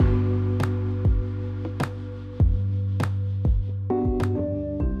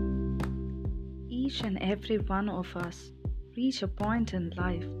Each and every one of us reach a point in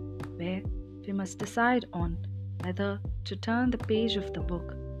life where we must decide on whether to turn the page of the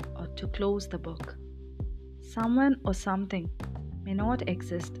book or to close the book. Someone or something may not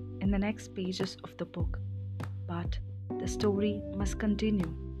exist in the next pages of the book, but the story must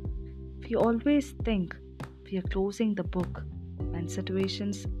continue. We always think we are closing the book when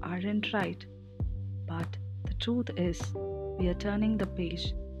situations aren't right, but the truth is we are turning the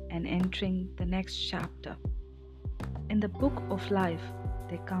page and entering the next chapter. In the book of life,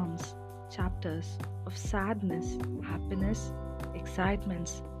 there comes chapters of sadness, happiness,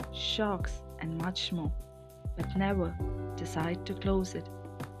 excitements, shocks, and much more. But never decide to close it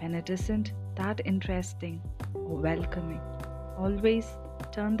when it isn't that interesting or welcoming. Always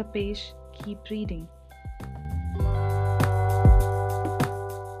turn the page, keep reading,